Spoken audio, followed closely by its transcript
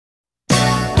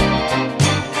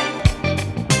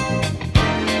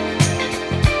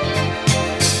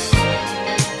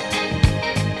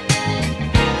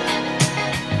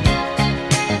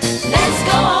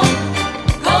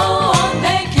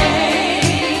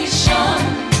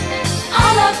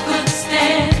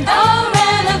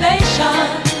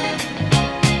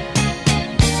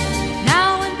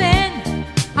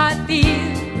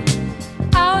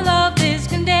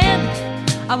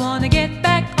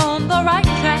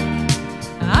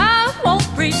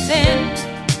pretend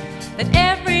that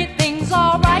everything's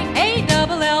alright.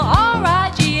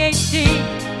 ALLRIGHT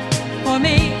for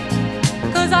me,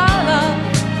 'cause our love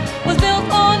was built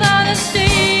on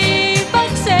honesty.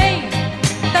 But say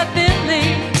that Philly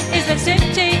is a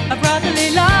city of brotherly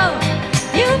love.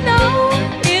 You know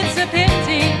it's a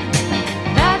pity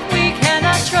that we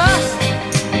cannot trust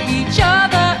each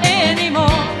other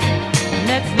anymore.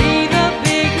 Let's leave the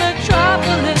big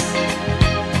metropolis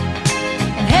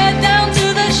and head down to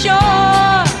the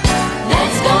shore.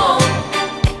 Let's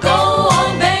go on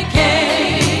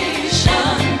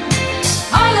vacation.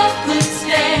 Our love could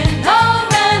stand a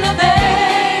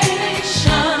renovation.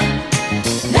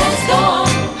 Let's go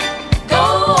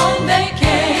on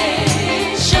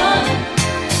vacation.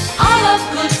 Our love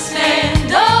could stand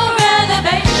a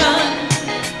renovation.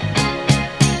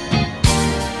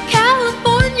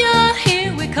 California,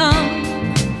 here we come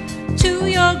to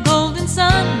your golden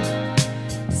sun.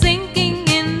 Sinking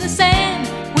in the sand,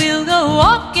 we'll go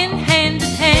walking hand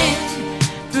in hand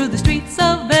through the streets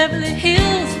of Beverly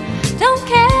Hills. Don't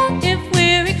care if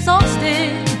we're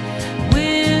exhausted.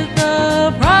 With the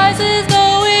prices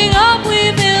going up, we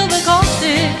feel the cost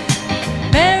is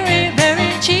very,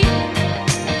 very cheap.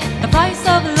 The price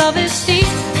of love is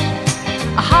steep.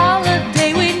 A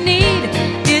holiday we need,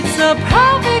 it's a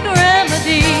perfect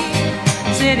remedy.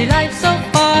 City life so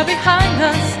far behind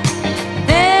us,